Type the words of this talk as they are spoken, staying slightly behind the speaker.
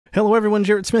Hello everyone,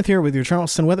 Jared Smith here with your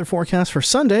Charleston weather forecast for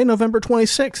Sunday, November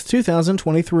 26th,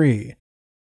 2023.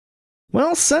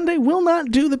 Well, Sunday will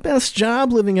not do the best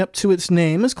job living up to its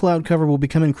name as cloud cover will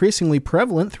become increasingly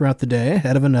prevalent throughout the day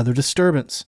ahead of another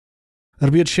disturbance.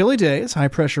 It'll be a chilly day as high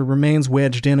pressure remains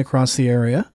wedged in across the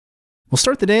area. We'll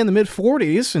start the day in the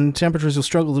mid-40s and temperatures will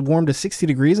struggle to warm to 60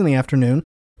 degrees in the afternoon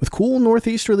with cool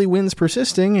northeasterly winds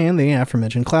persisting and the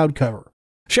aforementioned cloud cover.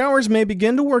 Showers may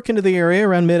begin to work into the area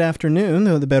around mid-afternoon,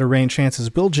 though the better rain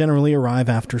chances will generally arrive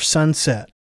after sunset.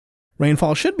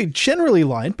 Rainfall should be generally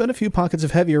light, but a few pockets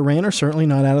of heavier rain are certainly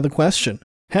not out of the question.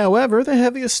 However, the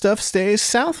heaviest stuff stays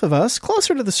south of us,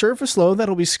 closer to the surface low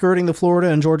that'll be skirting the Florida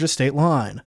and Georgia state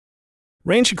line.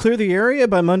 Rain should clear the area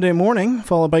by Monday morning,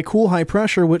 followed by cool high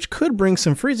pressure, which could bring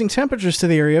some freezing temperatures to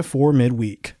the area for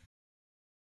midweek.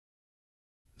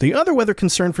 The other weather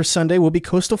concern for Sunday will be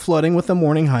coastal flooding with the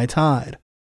morning high tide.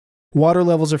 Water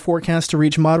levels are forecast to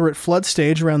reach moderate flood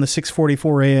stage around the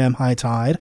 6:44 a.m. high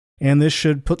tide, and this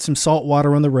should put some salt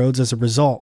water on the roads as a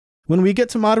result. When we get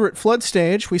to moderate flood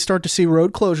stage, we start to see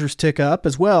road closures tick up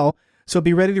as well, so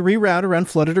be ready to reroute around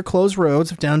flooded or closed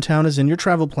roads if downtown is in your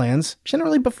travel plans,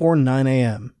 generally before 9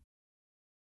 a.m.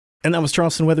 And that was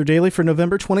Charleston Weather Daily for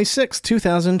November 26,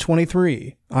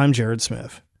 2023. I'm Jared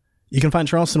Smith. You can find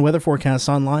Charleston weather forecasts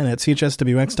online at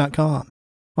chswx.com.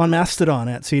 On Mastodon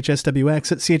at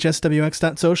CHSWX at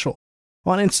CHSWX.social,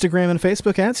 on Instagram and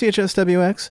Facebook at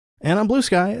CHSWX, and on Blue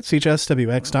Sky at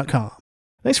CHSWX.com.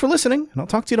 Thanks for listening, and I'll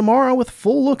talk to you tomorrow with a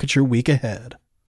full look at your week ahead.